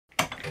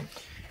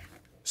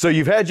So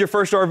you've had your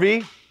first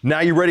RV, now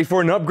you're ready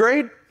for an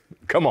upgrade?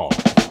 Come on.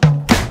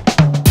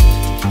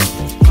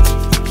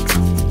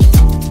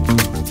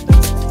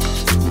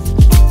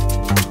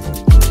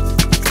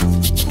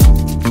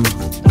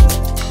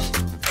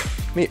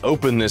 Let me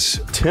open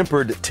this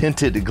tempered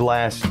tinted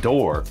glass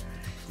door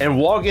and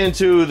walk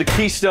into the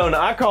Keystone.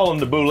 I call them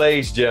the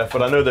Boulets, Jeff,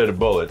 but I know they're the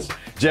Bullets.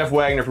 Jeff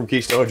Wagner from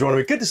Keystone joining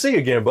me. Good to see you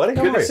again, buddy.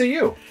 Good to see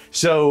you.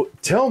 So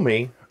tell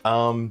me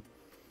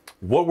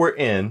what we're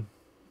in,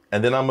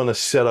 and then I'm gonna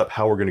set up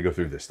how we're gonna go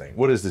through this thing.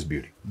 What is this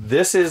beauty?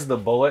 This is the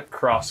Bullet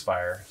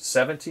Crossfire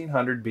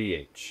 1700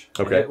 BH.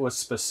 Okay. And it was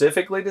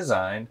specifically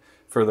designed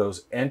for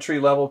those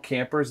entry-level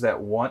campers that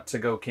want to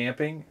go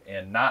camping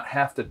and not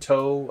have to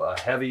tow a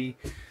heavy,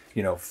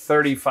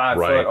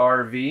 35-foot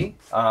RV,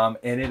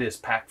 and it is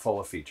packed full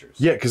of features.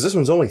 Yeah, because this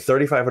one's only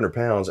 3,500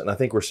 pounds, and I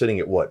think we're sitting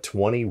at what,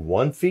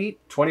 21 feet?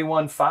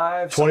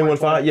 21.5.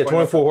 21.5, yeah,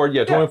 24,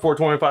 yeah, 24,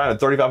 25, and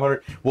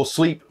 3,500. We'll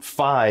sleep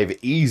 5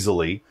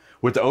 easily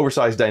with the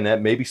oversized dinette,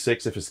 maybe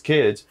 6 if it's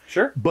kids.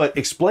 Sure. But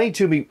explain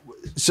to me,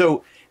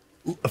 so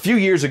a few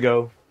years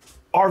ago,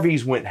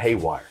 RVs went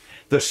haywire.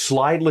 The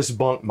slideless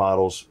bunk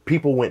models,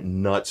 people went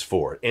nuts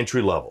for it,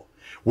 entry level.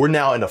 We're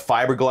now in a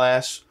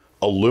fiberglass,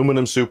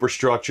 aluminum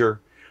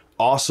superstructure,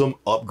 awesome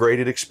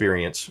upgraded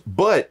experience.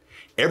 But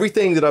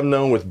everything that I've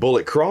known with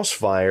Bullet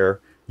Crossfire,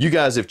 you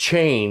guys have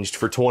changed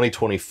for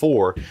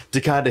 2024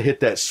 to kind of hit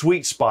that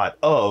sweet spot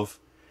of,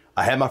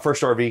 I had my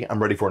first RV,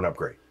 I'm ready for an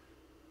upgrade.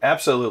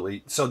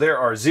 Absolutely. So there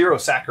are 0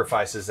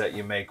 sacrifices that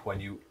you make when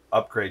you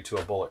upgrade to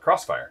a Bullet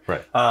Crossfire.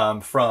 Right.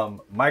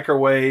 From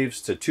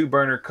microwaves to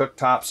 2-burner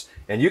cooktops,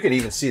 and you can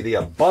even see the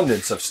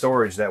abundance of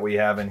storage that we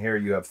have in here.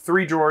 You have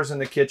 3 drawers in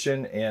the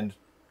kitchen, and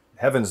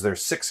heavens,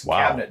 there's 6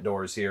 cabinet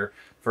doors here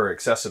for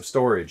excessive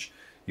storage.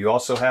 You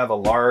also have a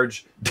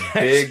large,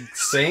 big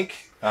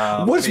sink.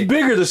 What's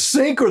bigger, the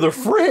sink or the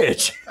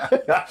fridge?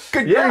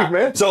 Good grief,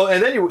 man. So,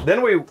 and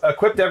then we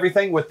equipped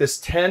everything with this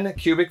 10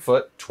 cubic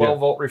foot,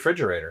 12-volt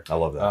refrigerator. I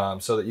love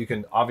that. So that you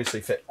can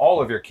obviously fit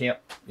all of your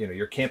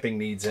your camping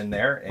needs in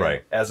there. And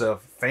right. As a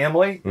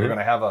family, you're going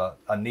to have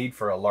a need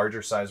for a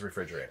larger size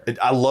refrigerator.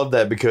 I love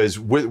that because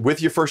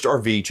with your first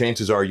RV,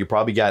 chances are you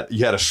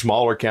had a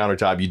smaller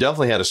countertop. You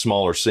definitely had a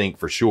smaller sink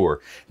for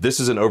sure.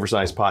 This is an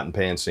oversized pot and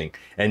pan sink.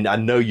 And I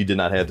know you did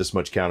not have this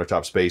much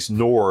countertop space,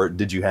 nor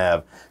did you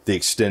have the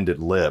extended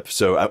lip.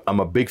 So I'm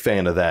a big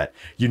fan of that.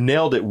 You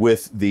nailed it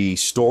with the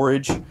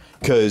storage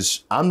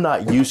because I'm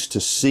not used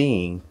to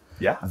seeing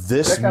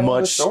this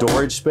much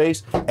storage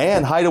space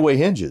and hideaway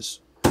hinges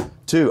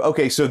too.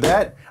 Okay, so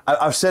that,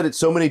 I've said it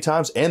so many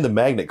times, and the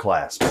magnet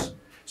clasps.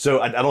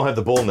 So I don't have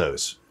the bull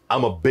nose.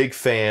 I'm a big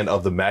fan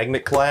of the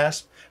magnet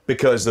clasp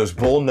because those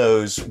bull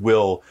nose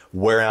will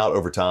wear out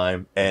over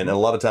time, and a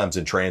lot of times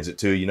in transit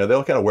too,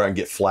 they'll kind of wear out and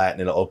get flat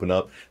and it'll open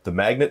up. The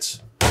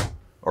magnets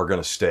are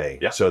going to stay.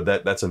 Yeah. So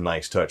that's a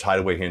nice touch.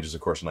 Hideaway hinges,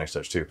 of course, a nice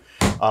touch too.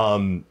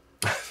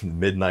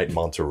 Midnight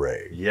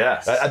Monterey.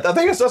 Yes. I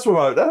think that's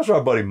what my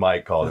buddy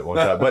Mike called it one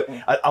time. But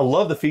I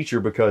love the feature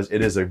because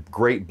it is a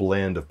great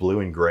blend of blue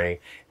and gray,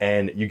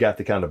 and you got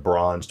the kind of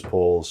bronzed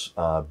pulls.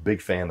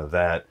 Big fan of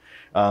that.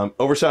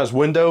 Oversized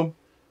window.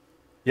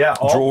 Yeah,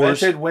 all drawers.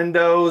 vented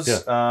windows. Yeah.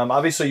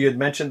 Obviously, you had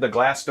mentioned the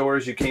glass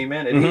doors you came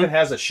in. It even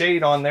has a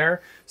shade on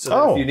there, so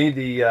that if you need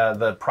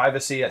the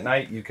privacy at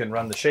night, you can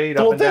run the shade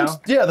up and down.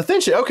 Yeah, the thin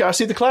shade. Okay, I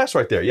see the clasp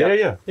right there.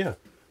 Yeah.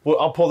 Well,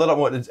 I'll pull that up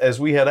as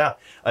we head out.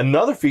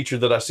 Another feature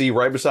that I see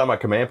right beside my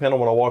command panel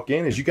when I walk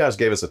in is you guys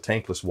gave us a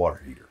tankless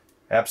water heater.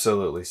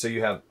 Absolutely. So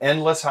you have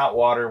endless hot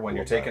water when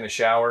you're taking a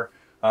shower.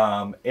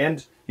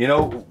 And,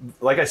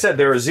 like I said,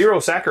 there are 0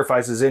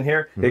 sacrifices in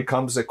here. It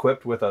comes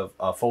equipped with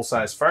a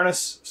full-size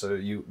furnace. So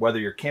whether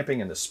you're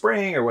camping in the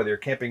spring or whether you're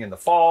camping in the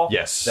fall,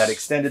 that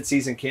extended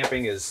season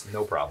camping is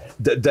no problem.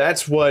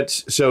 That's what,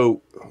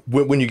 so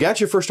when you got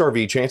your first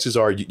RV, chances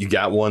are you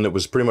got one that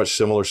was pretty much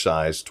similar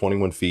size,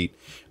 21 feet,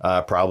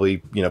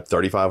 probably,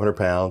 3,500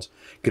 pounds.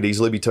 Could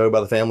easily be towed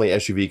by the family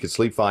SUV, could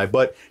sleep 5,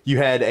 but you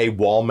had a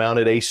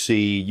wall-mounted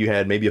AC, you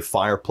had maybe a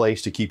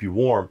fireplace to keep you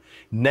warm.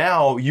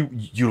 Now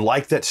you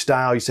like that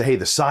style, you say, hey,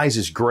 the size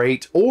is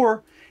great,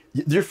 or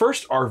your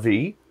first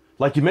RV,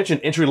 like you mentioned,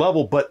 entry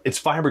level, but it's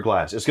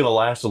fiberglass. It's gonna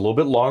last a little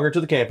bit longer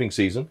to the camping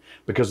season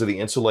because of the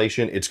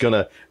insulation. It's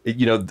gonna,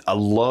 I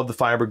love the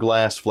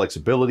fiberglass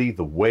flexibility,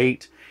 the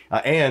weight,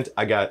 and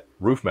I got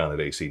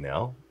roof-mounted AC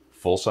now,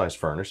 full-size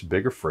furnace,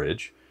 bigger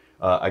fridge.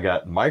 I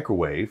got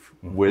microwave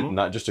with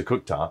not just a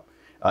cooktop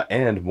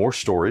and more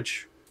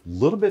storage, a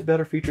little bit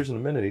better features and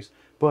amenities,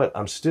 but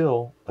I'm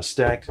still a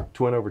stacked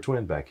twin over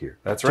twin back here.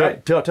 That's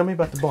right. Tell me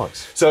about the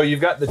bunks. So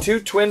you've got the 2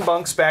 twin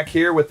bunks back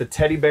here with the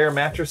teddy bear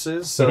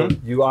mattresses. So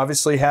you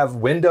obviously have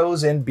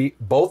windows in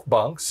both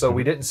bunks. So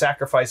we didn't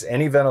sacrifice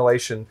any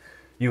ventilation.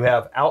 You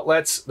have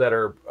outlets that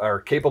are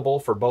capable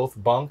for both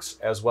bunks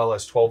as well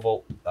as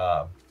 12-volt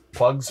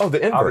plugs. Oh, the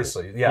inverter.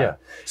 Obviously, yeah.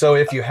 So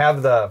if you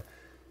have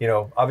you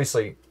know,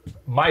 obviously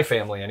my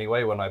family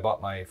anyway, when I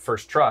bought my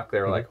first truck, they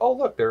were like, oh,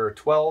 look, there are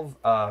 12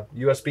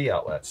 USB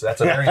outlets.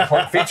 That's a very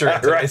important feature in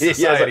today's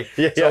society.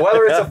 So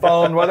whether it's a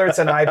phone, whether it's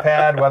an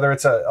iPad, whether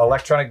it's an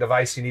electronic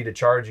device you need to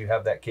charge, you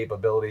have that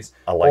capabilities.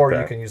 Or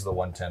you can use the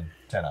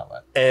 110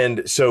 outlet.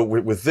 And so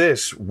with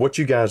this, what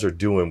you guys are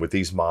doing with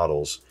these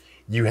models,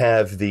 you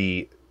have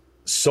the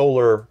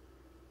Solar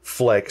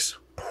Flex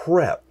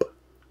Prep.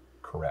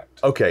 Correct.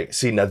 Okay,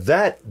 see, now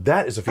that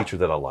is a feature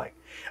that I like.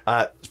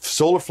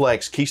 Solar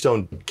Flex,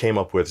 Keystone came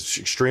up with, it's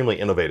extremely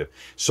innovative.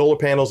 Solar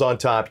panels on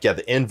top, you got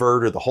the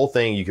inverter, the whole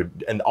thing,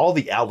 and all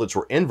the outlets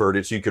were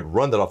inverted, so you could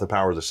run that off the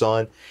power of the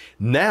sun.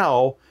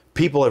 Now,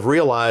 people have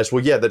realized,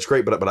 well, yeah, that's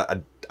great,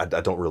 but I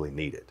don't really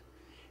need it.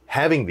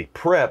 Having the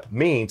prep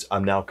means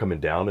I'm now coming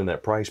down in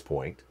that price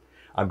point.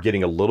 I'm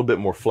getting a little bit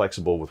more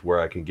flexible with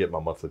where I can get my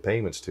monthly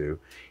payments to.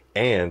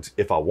 And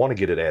if I want to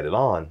get it added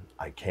on,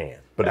 I can.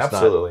 But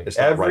absolutely, it's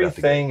not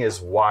everything is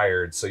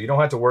wired, so you don't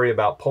have to worry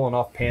about pulling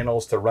off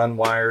panels to run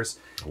wires.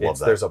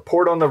 There's a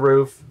port on the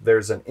roof.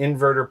 There's an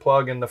inverter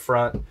plug in the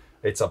front.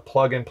 It's a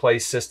plug-and-play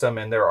system,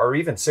 and there are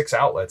even 6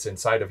 outlets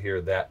inside of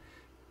here that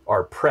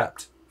are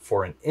prepped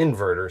for an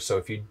inverter. So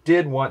if you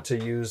did want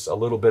to use a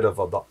little bit of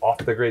the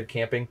off-the-grid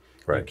camping,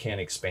 you can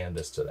expand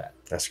this to that.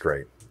 That's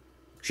great.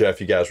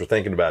 Jeff, you guys were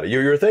thinking about it.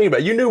 You were thinking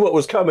about it. You knew what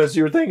was coming, so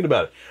you were thinking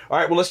about it. All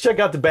right, well, let's check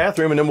out the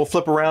bathroom, and then we'll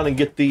flip around and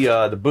get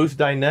the booth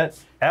dinette.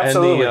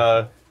 Absolutely.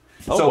 And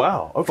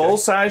wow. Okay.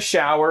 Full-size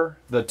shower,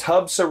 the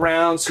tub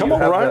surround. So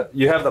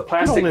you have the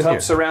plastic tub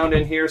surround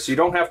in here, so you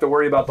don't have to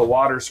worry about the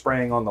water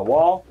spraying on the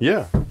wall.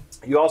 Yeah.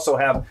 You also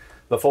have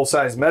the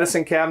full-size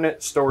medicine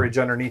cabinet, storage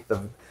underneath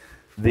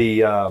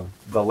the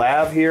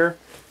lav here.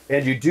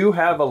 And you do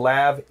have a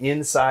lav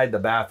inside the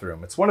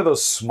bathroom. It's one of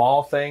those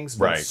small things,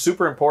 but it's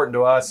super important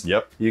to us.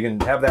 Yep. You can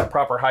have that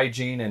proper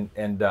hygiene,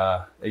 and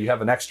you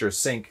have an extra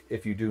sink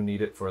if you do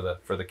need it for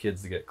the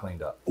kids to get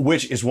cleaned up.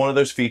 Which is one of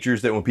those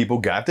features that when people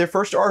got their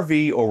first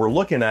RV or were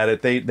looking at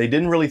it, they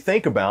didn't really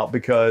think about,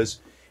 because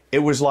it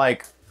was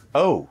like,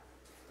 oh,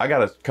 I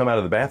got to come out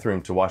of the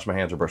bathroom to wash my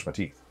hands or brush my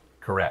teeth.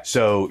 Correct.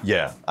 So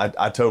yeah,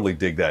 I totally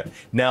dig that.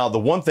 Now, the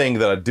one thing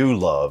that I do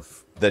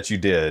love that you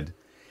did,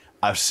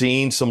 I've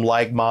seen some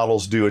like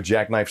models do a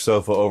jackknife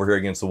sofa over here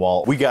against the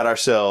wall. We got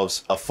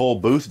ourselves a full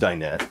booth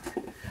dinette.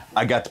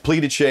 I got the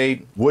pleated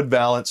shade, wood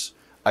balance.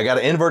 I got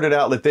an inverted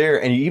outlet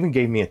there, and you even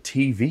gave me a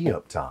TV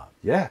up top.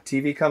 Yeah,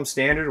 TV comes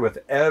standard with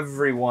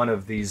every one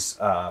of these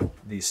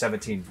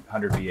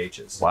 1700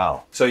 VHs.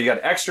 Wow. So you got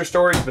extra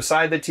storage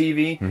beside the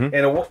TV.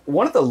 And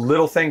one of the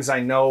little things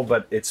I know,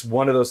 but it's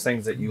one of those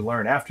things that you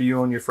learn after you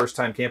own your first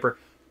time camper,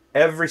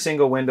 every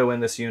single window in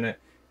this unit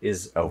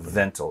is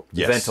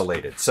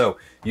ventilated. So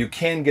you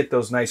can get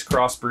those nice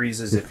cross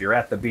breezes if you're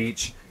at the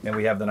beach, and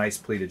we have the nice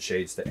pleated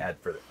shades to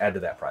add to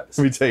that privacy.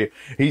 Let me tell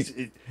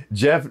you,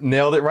 Jeff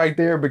nailed it right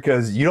there,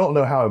 because you don't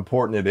know how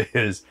important it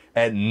is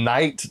at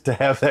night to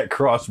have that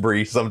cross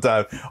breeze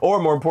sometimes, or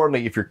more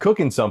importantly, if you're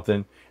cooking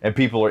something and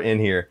people are in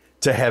here,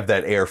 to have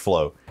that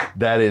airflow.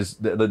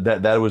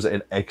 That was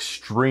an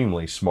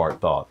extremely smart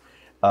thought.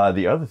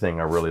 The other thing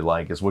I really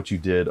like is what you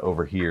did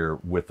over here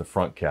with the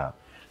front cap.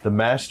 The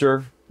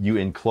master, you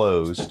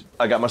enclosed.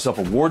 I got myself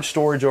a ward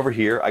storage over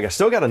here.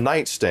 Still got a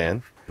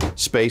nightstand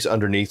space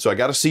underneath, so I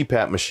got a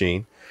CPAP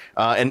machine.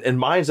 And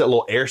mine's that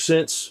little air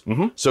sense.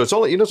 So it's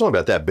only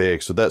about that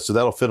big, so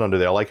that'll fit under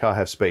there. I like how I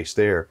have space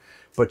there.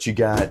 But you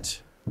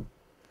got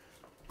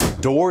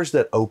doors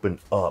that open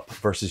up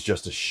versus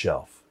just a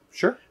shelf.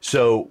 Sure.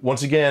 So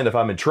once again, if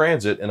I'm in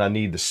transit and I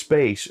need the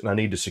space and I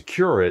need to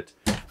secure it,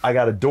 I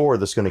got a door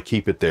that's going to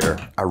keep it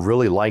there. I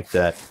really like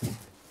that.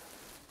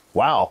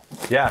 Wow.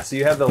 Yeah, so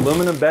you have the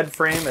aluminum bed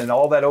frame, and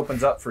all that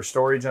opens up for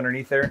storage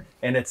underneath there,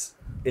 and it's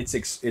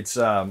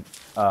not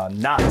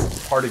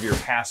part of your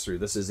pass-through.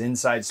 This is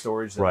inside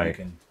storage that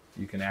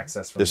you can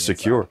access from the inside.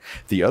 Secure.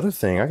 The other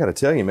thing, I got to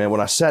tell you, man,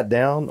 when I sat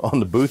down on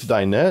the booth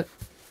dinette,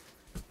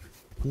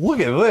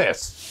 look at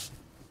this.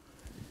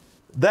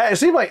 It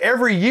seems like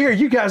every year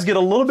you guys get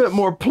a little bit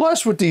more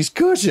plush with these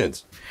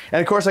cushions.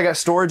 And of course, I got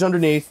storage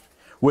underneath,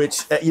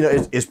 which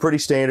is pretty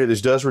standard.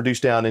 This does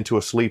reduce down into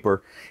a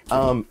sleeper.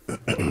 And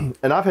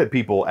I've had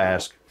people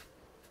ask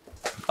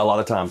a lot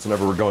of times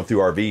whenever we're going through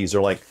RVs,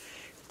 they're like,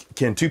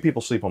 can 2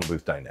 people sleep on the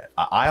booth dinette?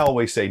 I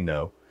always say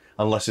no,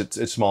 unless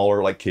it's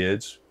smaller, like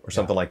kids or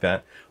something like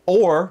that.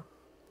 Or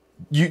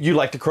you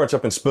like to crunch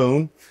up and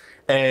spoon,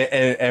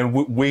 and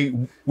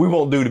we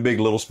won't do the big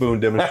little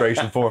spoon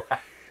demonstration for.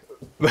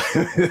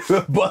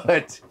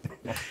 But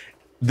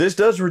this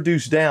does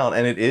reduce down,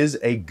 and it is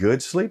a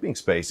good sleeping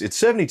space. It's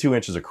 72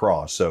 inches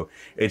across, so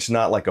it's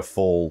not like a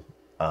full,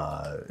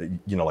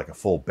 like a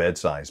full bed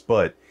size.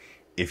 But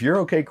if you're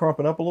okay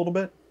crumping up a little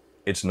bit,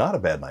 it's not a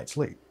bad night's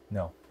sleep.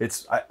 No,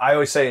 I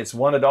always say it's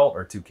 1 adult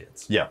or 2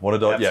 kids. Yeah, 1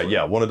 adult. Absolutely.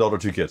 Yeah, 1 adult or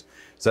 2 kids.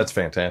 So that's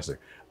fantastic.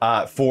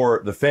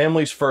 For the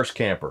family's first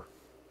camper,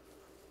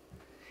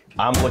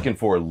 I'm looking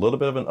for a little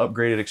bit of an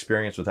upgraded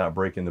experience without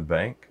breaking the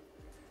bank.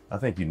 I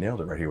think you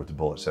nailed it right here with the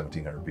Bullet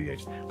 1700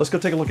 BH. Let's go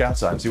take a look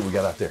outside and see what we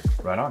got out there.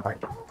 Right on. All right.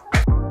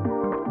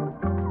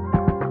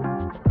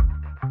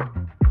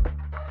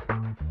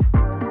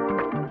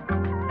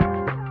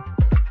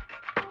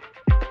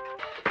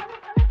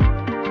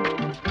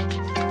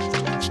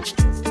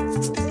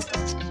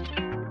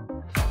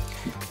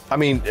 I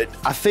mean,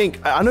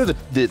 I know that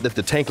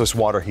the tankless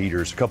water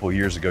heaters a couple of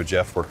years ago,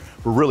 Jeff, were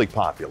really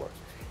popular.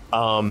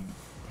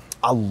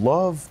 I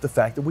love the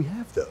fact that we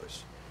have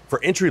those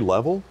for entry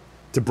level.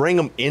 To bring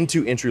them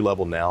into entry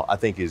level now, I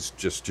think is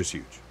just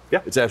huge.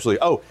 Yeah, it's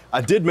absolutely. Oh,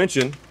 I did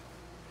mention.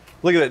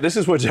 Look at that. This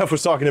is what Jeff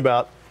was talking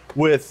about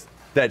with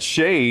that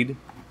shade.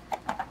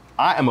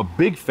 I am a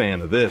big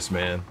fan of this,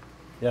 man.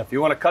 Yeah, if you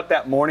want to cut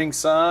that morning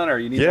sun or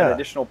you need that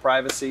additional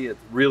privacy, it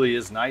really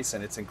is nice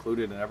and it's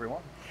included in every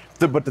one.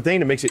 But the thing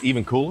that makes it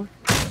even cooler,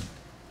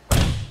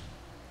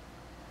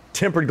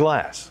 tempered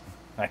glass.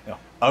 I know.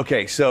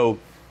 Okay, so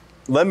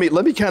let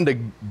me kind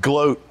of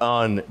gloat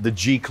on the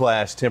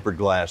G-Class tempered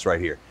glass right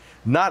here.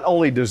 Not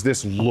only does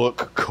this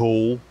look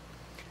cool,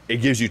 it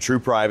gives you true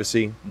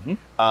privacy,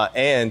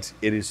 and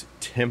it is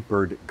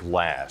tempered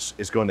glass.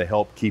 It's going to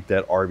help keep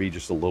that RV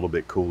just a little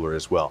bit cooler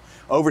as well.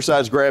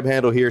 Oversized grab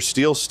handle here,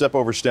 steel step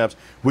over steps.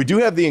 We do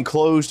have the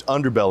enclosed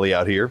underbelly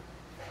out here.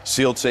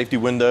 Sealed safety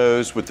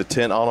windows with the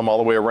tent on them all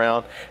the way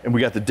around. And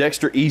we got the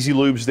Dexter Easy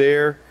Lubes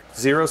there.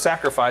 Zero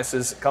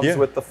sacrifices. It comes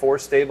with the 4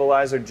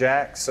 stabilizer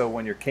jacks, so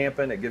when you're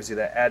camping, it gives you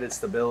that added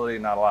stability,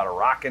 not a lot of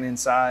rocking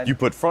inside. You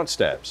put front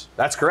stabs.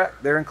 That's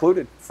correct. They're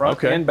included,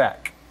 front and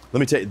back. Let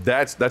me tell you,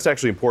 that's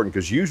actually important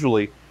because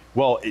usually,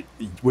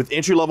 with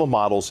entry-level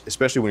models,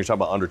 especially when you're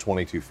talking about under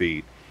 22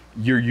 feet,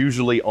 you're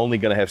usually only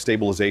going to have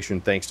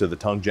stabilization thanks to the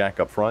tongue jack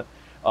up front.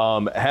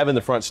 Having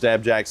the front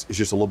stab jacks is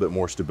just a little bit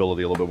more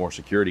stability, a little bit more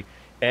security.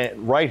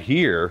 And right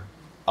here,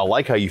 I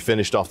like how you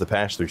finished off the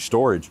pass-through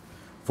storage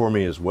for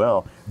me as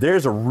well.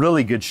 There's a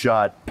really good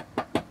shot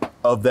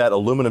of that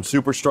aluminum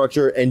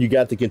superstructure, and you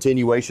got the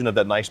continuation of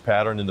that nice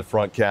pattern in the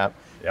front cap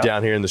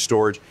down here in the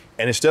storage.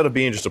 And instead of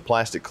being just a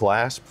plastic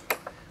clasp,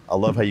 I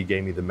love how you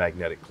gave me the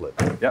magnetic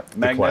clip. Yep,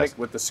 magnetic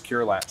with the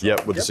secure latch.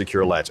 Yep, with the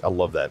secure latch. I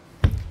love that.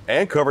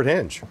 And covered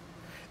hinge.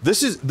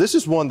 This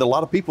is one that a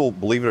lot of people,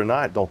 believe it or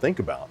not, don't think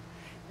about.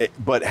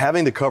 But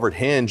having the covered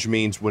hinge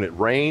means when it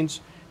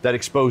rains, that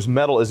exposed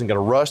metal isn't going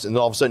to rust, and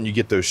then all of a sudden you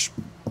get those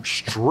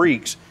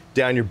streaks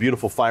down your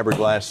beautiful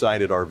fiberglass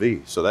sided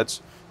RV. So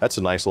that's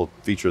a nice little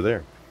feature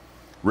there.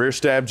 Rear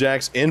stab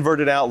jacks,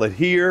 inverted outlet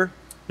here.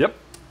 Yep.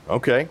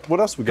 Okay,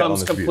 what else we got on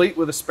this Comes complete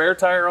with a spare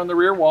tire on the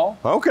rear wall.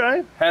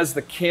 Okay. Has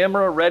the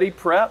camera ready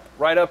prep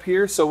right up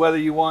here. So whether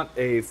you want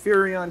a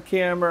Furrion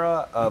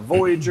camera, a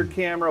Voyager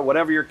camera,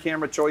 whatever your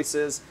camera choice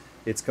is,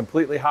 it's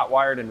completely hot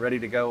wired and ready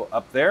to go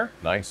up there.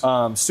 Nice.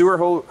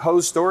 Sewer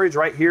hose storage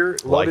right here,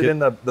 loaded in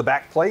the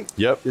back plate.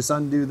 Yep. Just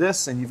undo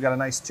this and you've got a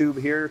nice tube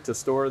here to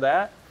store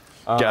that.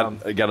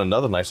 Got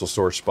another nice little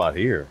storage spot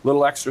here.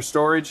 Little extra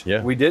storage.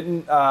 Yeah. We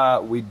didn't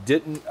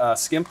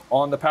skimp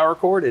on the power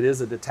cord. It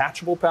is a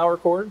detachable power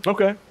cord.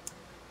 Okay.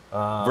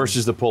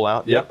 Versus the pull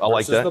out. Yep, I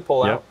like that. Versus the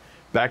pull out.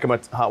 Back of my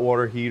hot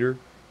water heater,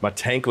 my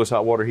tankless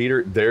hot water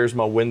heater. There's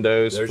my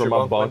windows for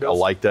my bunk. I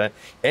like that.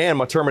 And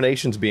my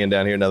terminations being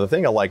down here. Now the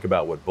thing I like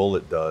about what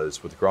Bullet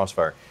does with the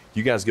Crossfire,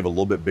 you guys give a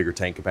little bit bigger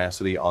tank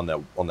capacity on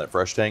that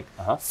fresh tank,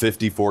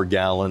 54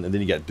 gallon, and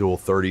then you got dual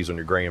 30s on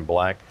your gray and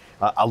black.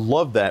 I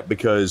love that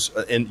because,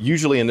 and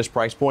usually in this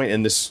price point,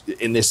 in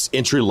this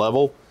entry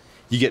level,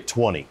 you get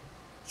 20.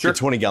 Sure.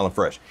 20 gallon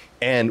fresh.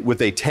 And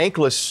with a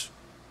tankless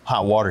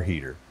hot water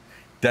heater,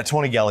 that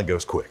 20 gallon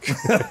goes quick.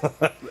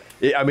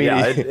 I mean,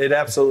 it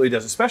absolutely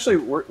does. Especially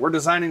we're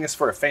designing this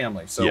for a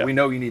family, so we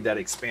know you need that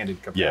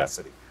expanded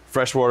capacity.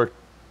 Fresh water,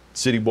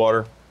 city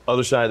water,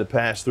 other side of the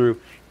pass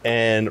through.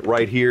 And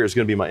right here is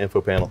going to be my info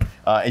panel.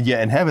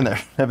 And having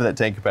that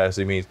tank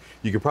capacity means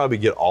you could probably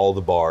get all the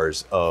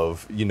bars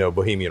of,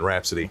 Bohemian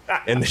Rhapsody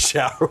in the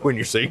shower when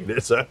you're singing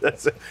it. So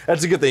that's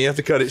a good thing. You have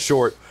to cut it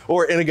short.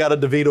 And it got a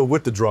DeVito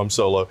with the drum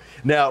solo.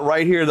 Now,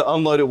 right here, the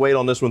unloaded weight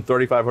on this one,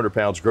 3,500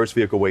 pounds, gross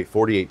vehicle weight,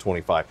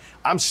 4,825.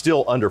 I'm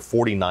still under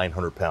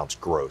 4,900 pounds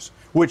gross,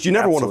 which you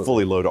never want to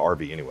fully load an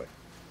RV anyway.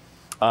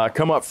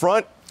 Come up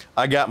front,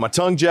 I got my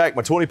tongue jack,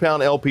 my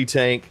 20-pound LP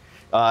tank,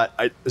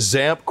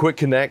 Zamp Quick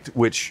Connect,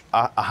 which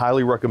I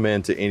highly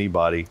recommend to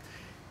anybody.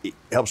 It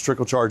helps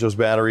trickle charge those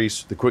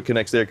batteries. The Quick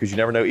Connect's there because you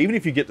never know. Even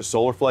if you get the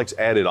Solar Flex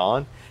added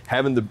on,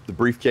 having the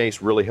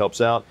briefcase really helps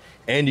out.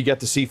 And you got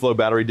the C-Flow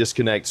battery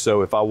disconnect.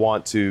 So if I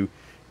want to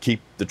keep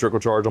the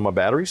trickle charge on my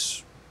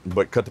batteries,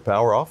 but cut the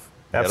power off.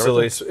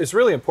 Absolutely. It's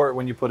really important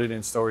when you put it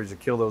in storage to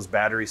kill those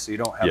batteries so you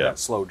don't have that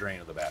slow drain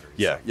of the batteries.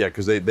 Yeah,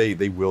 because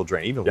they will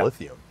drain, even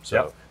lithium.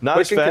 So not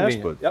as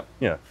fast, but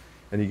yeah.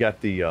 And you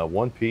got the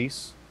one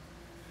piece.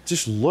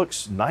 Just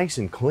looks nice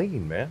and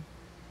clean, man.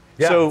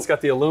 Yeah, so it's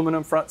got the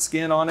aluminum front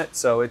skin on it,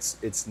 so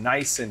it's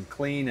nice and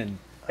clean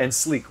and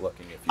sleek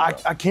looking, if you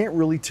will. I can't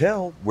really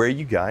tell where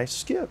you guys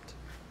skipped.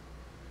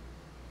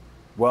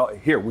 Well,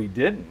 here we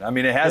didn't. I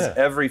mean, it has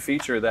every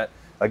feature that,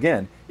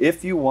 again,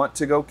 if you want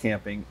to go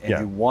camping and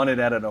you want it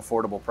at an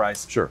affordable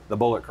price, the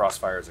Bullet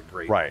Crossfire is a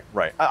great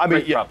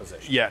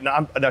proposition. Yeah, no,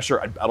 I'm not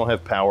sure. I don't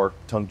have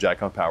tongue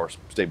jack on power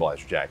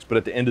stabilizer jacks, but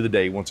at the end of the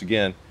day, once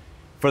again,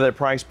 for that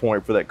price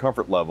point, for that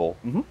comfort level,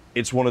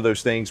 it's one of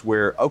those things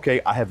where,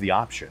 okay, I have the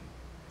option.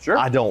 Sure.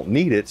 I don't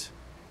need it.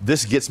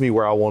 This gets me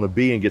where I want to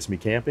be and gets me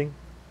camping.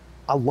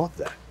 I love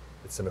that.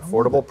 It's an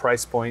affordable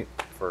price point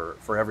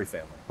for every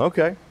family.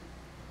 Okay.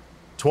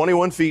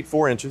 21 feet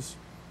 4 inches,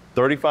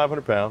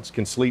 3,500 pounds,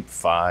 can sleep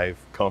 5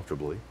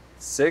 comfortably.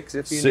 6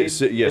 if you Six,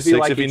 need. yeah, if 6 you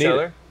like if you each need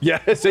other. it.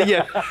 Yeah, so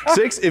yeah,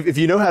 6 if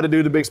you know how to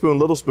do the big spoon,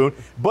 little spoon.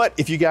 But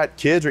if you got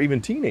kids or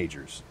even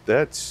teenagers,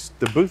 that's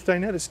the Booth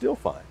dinette is still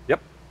fine.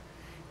 Yep.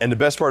 And the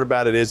best part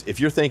about it is, if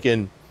you're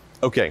thinking,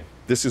 okay,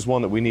 this is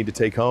one that we need to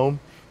take home,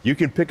 you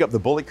can pick up the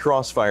Bullet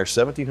Crossfire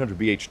 1700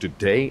 BH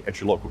today at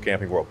your local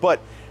Camping World.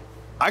 But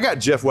I got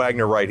Jeff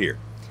Wagner right here.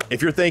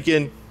 If you're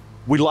thinking,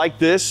 we like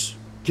this,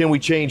 can we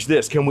change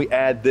this? Can we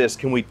add this?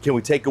 Can we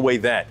take away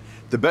that?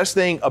 The best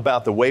thing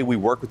about the way we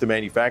work with the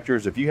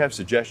manufacturers, if you have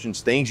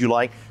suggestions, things you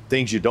like,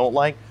 things you don't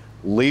like,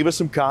 leave us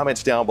some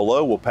comments down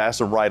below. We'll pass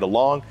them right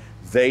along.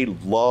 They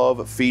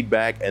love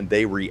feedback and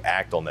they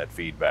react on that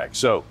feedback.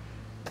 So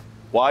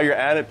while you're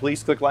at it,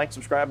 please click like,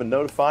 subscribe, and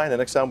notify. And the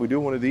next time we do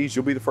one of these,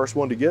 you'll be the first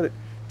one to get it.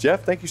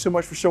 Jeff, thank you so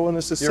much for showing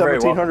us this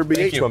 1700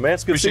 BH, my man.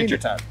 It's good Appreciate seeing your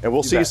you. time. And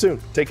we'll see you bet. soon.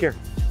 Take care.